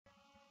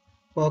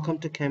Welcome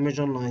to Cambridge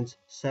Online's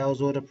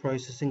Sales Order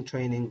Processing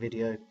Training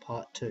video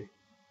Part 2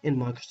 in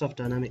Microsoft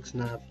Dynamics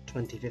NAV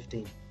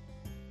 2015.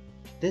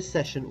 This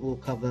session will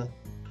cover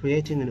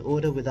creating an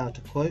order without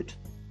a quote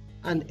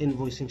and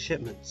invoicing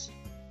shipments.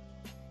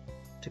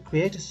 To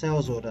create a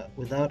sales order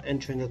without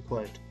entering a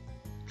quote,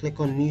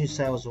 click on New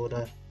Sales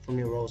Order from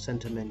your Role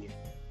Center menu.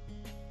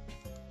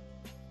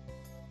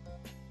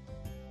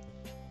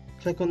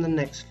 Click on the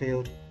Next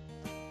field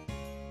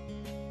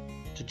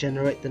to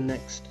generate the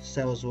next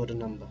sales order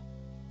number.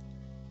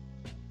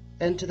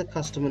 Enter the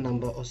customer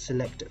number or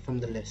select it from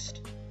the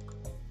list.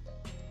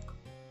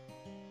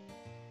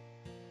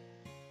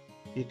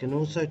 You can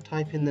also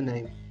type in the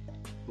name.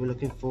 We're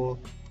looking for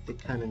the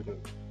Canon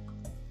Group.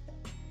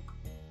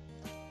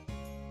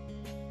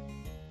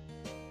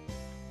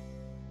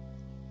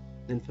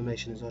 The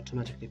information is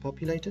automatically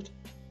populated.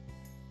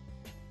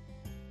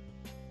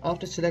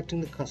 After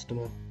selecting the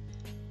customer,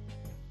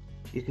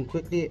 you can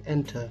quickly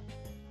enter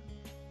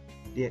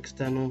the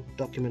external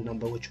document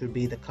number, which would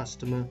be the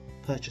customer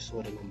purchase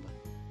order number.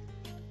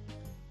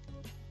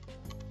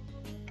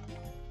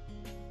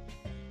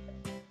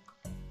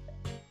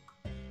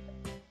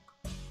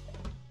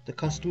 The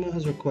customer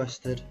has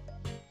requested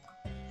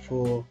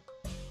for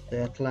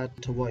their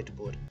Atlanta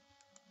whiteboard.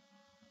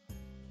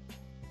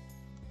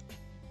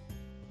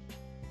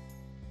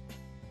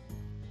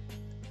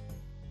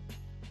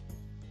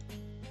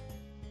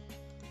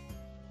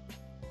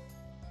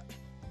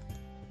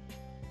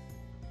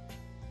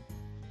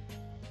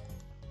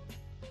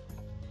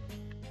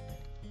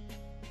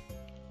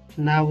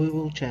 Now we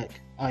will check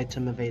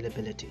item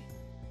availability.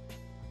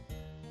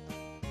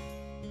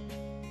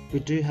 We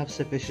do have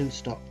sufficient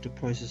stock to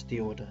process the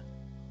order.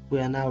 We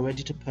are now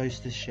ready to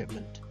post this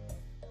shipment.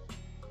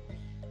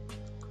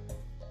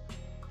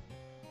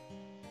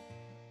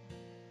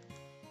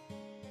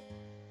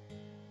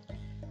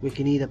 We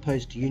can either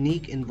post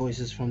unique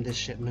invoices from this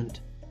shipment,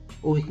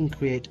 or we can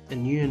create a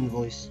new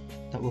invoice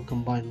that will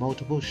combine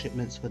multiple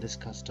shipments for this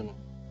customer.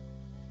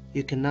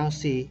 You can now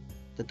see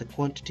that the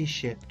quantity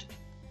shipped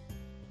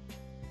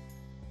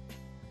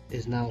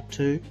is now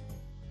 2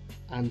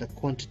 and the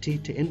quantity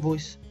to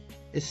invoice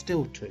is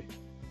still 2.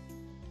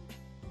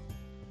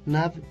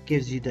 NAV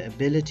gives you the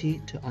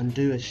ability to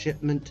undo a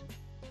shipment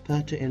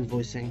per to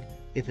invoicing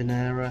if an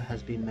error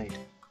has been made.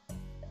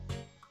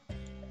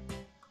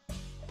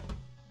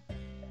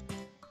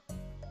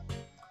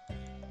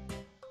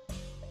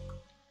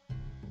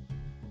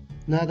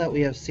 Now that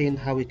we have seen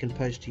how we can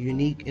post a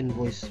unique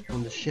invoice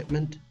from the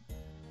shipment,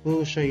 we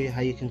will show you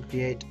how you can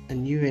create a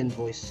new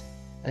invoice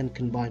and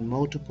combine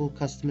multiple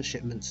customer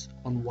shipments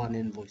on one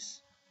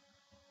invoice.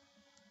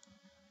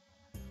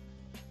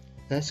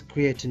 Let's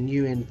create a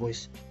new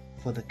invoice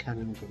for the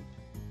Canon Group.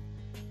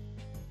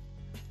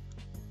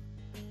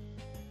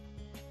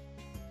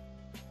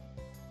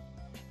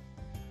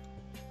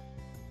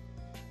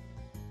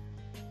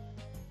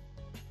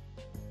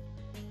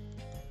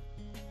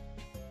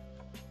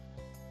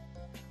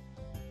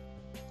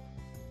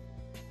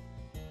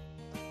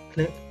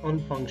 Click on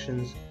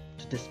Functions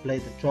to display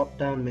the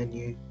drop-down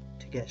menu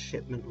to get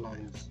shipment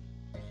lines.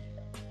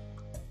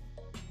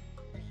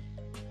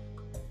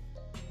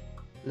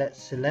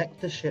 Let's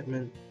select the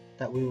shipment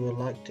that we would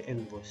like to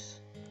invoice.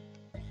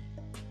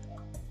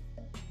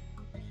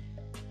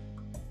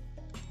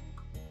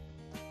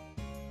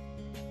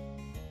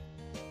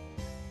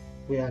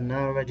 We are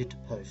now ready to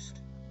post.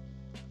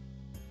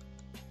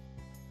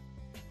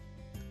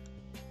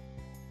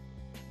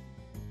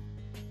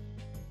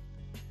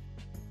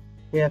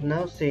 We have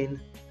now seen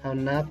how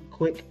NAV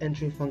quick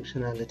entry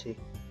functionality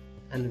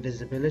and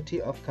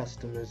visibility of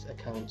customers'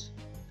 accounts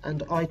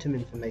and item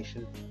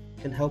information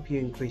can help you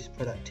increase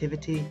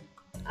productivity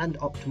and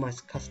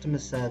optimize customer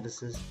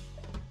services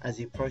as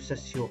you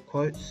process your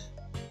quotes,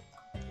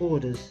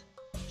 orders,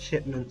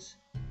 shipments,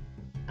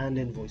 and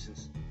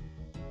invoices.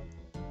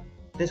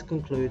 This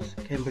concludes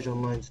Cambridge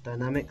Online's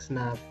Dynamics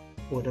NAV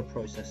order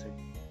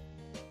processing.